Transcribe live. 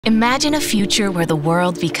Imagine a future where the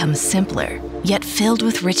world becomes simpler, yet filled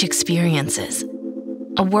with rich experiences.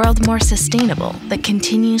 A world more sustainable that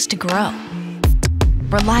continues to grow.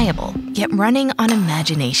 Reliable, yet running on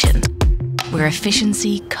imagination, where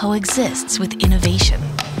efficiency coexists with innovation.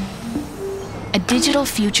 A digital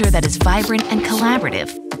future that is vibrant and collaborative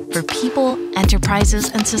for people, enterprises,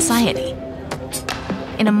 and society.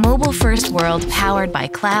 In a mobile-first world powered by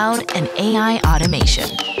cloud and AI automation.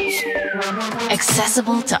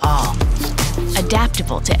 Accessible to all,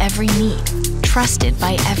 adaptable to every need, trusted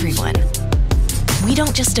by everyone. We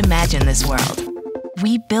don't just imagine this world,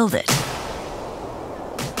 we build it.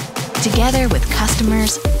 Together with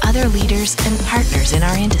customers, other leaders, and partners in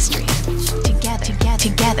our industry.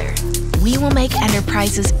 Together, we will make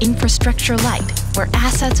enterprises infrastructure light, where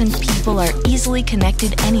assets and people are easily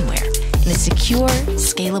connected anywhere in a secure,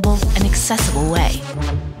 scalable, and accessible way.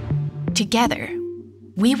 Together,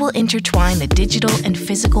 we will intertwine the digital and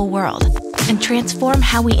physical world and transform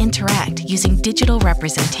how we interact using digital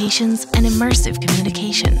representations and immersive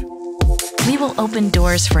communication. We will open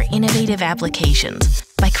doors for innovative applications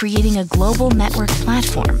by creating a global network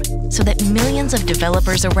platform so that millions of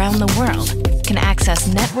developers around the world can access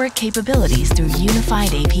network capabilities through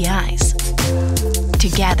unified APIs.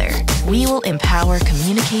 Together, we will empower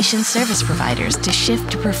communication service providers to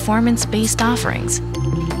shift to performance-based offerings,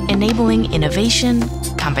 enabling innovation,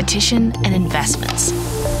 competition, and investments.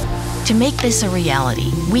 To make this a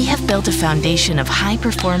reality, we have built a foundation of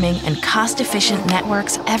high-performing and cost-efficient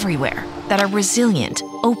networks everywhere that are resilient,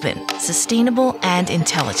 open, sustainable, and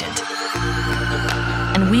intelligent.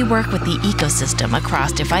 And we work with the ecosystem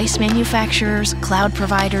across device manufacturers, cloud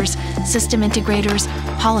providers, system integrators,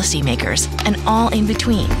 policymakers, and all in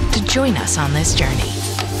between to join us on this journey.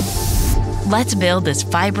 Let's build this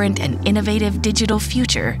vibrant and innovative digital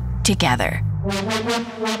future together.